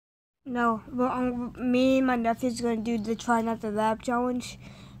No, but me and my nephew's gonna do the try not to laugh challenge.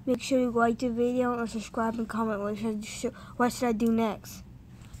 Make sure you like the video and subscribe and comment what should I do next.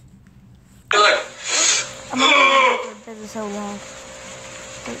 I'm not gonna do this so long.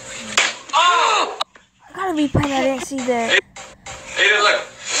 I gotta replay that. I didn't see that. Hey, look.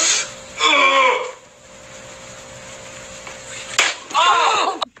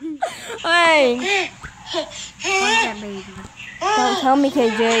 Hey! What's that, baby? Don't tell me,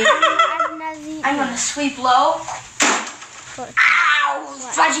 KJ. I'm gonna sweep low. Ow!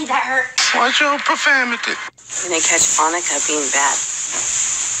 Fudgy, that hurt. Watch your profanity. And they catch Monica being bad.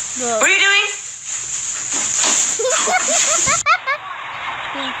 Look. What are you doing?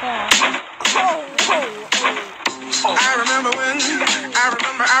 I remember when.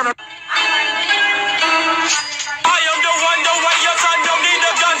 I am the one, the way your son don't need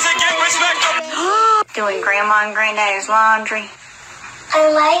a gun to get respect. Doing Grandma and Granddaddy's laundry. I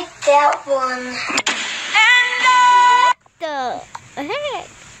like that one. The heck?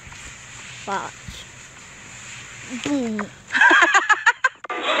 Watch. Boom.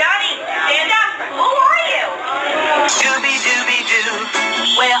 Johnny, stand up. Who are you? Dooby dooby doo.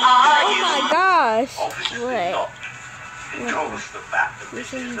 Where are Oh you? my gosh. What?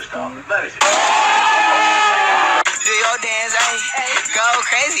 Do your dance, ayy. Go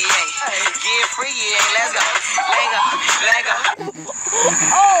crazy, ayy. Get free, ayy. Let's go. Let go.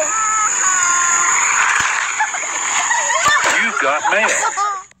 Oh! You've got mail.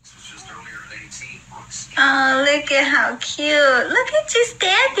 Oh, look at how cute. Look at you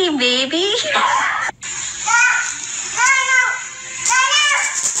standing, baby.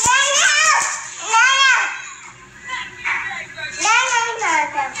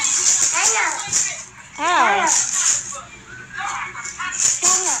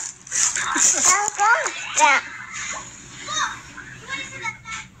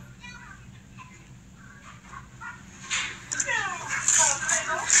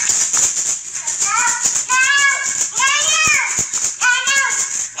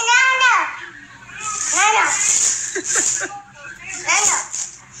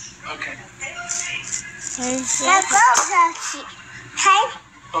 How?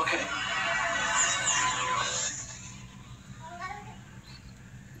 Okay. Okay.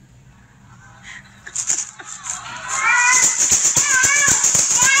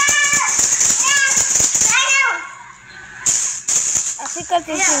 I think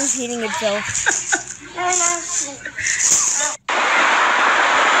this is eating itself.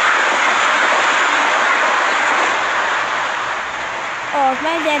 Oh, if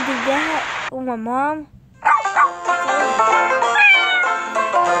my dad did that with my mom.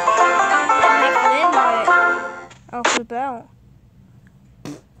 I'll flip out.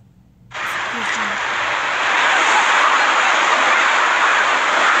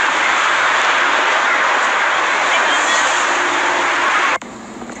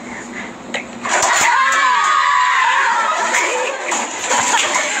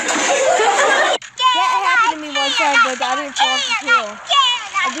 That happened to me one time, but I didn't fall off the hill.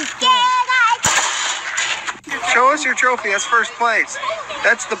 I just jumped. Show us your trophy. That's first place.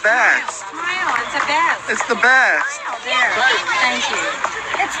 That's the best. Smile, it's the best. It's the best. There. Thank you.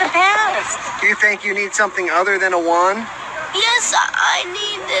 It's the best. Do you think you need something other than a 1? Yes, I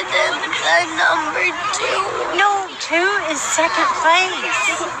needed the number 2. No, 2 is second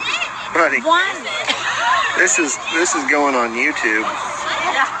place. Buddy, 1. this is going on YouTube.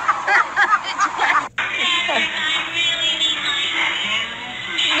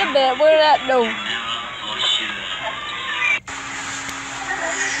 Look at that. Where did that go?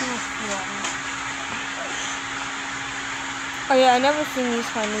 Oh yeah, I never seen these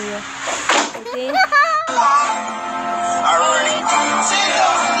funny yet. Okay. I already got it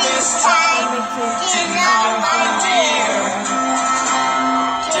up this time. Deny my dear.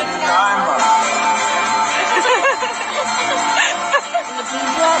 Deny my.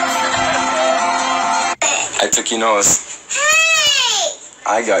 I took your nose. Hey!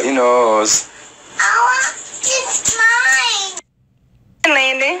 I got your nose. It's mine.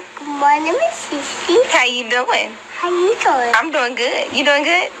 Landon, My name is Sissy. how you doing? How you doing? I'm doing good. You doing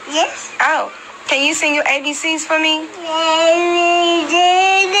good? Yes. Oh, can you sing your ABCs for me?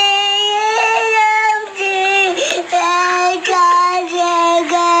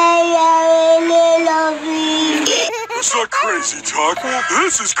 It's not crazy talk.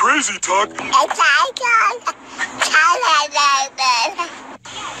 This is crazy talk.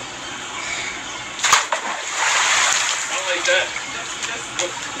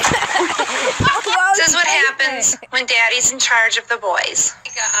 This is what happens when Daddy's in charge of the boys. Oh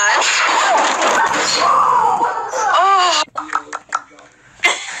my gosh. Oh.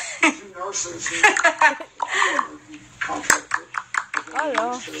 I don't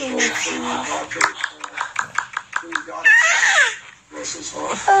know.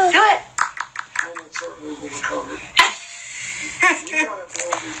 Do it.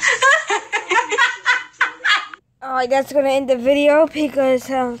 Alright, that's gonna end the video because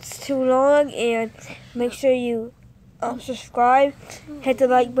it's too long, and make sure you subscribe, hit the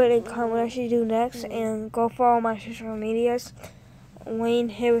like button, comment what I should do next, and go follow my social medias. Wayne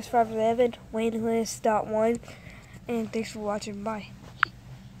Harris 511, Wayne Harris.1, and thanks for watching. Bye.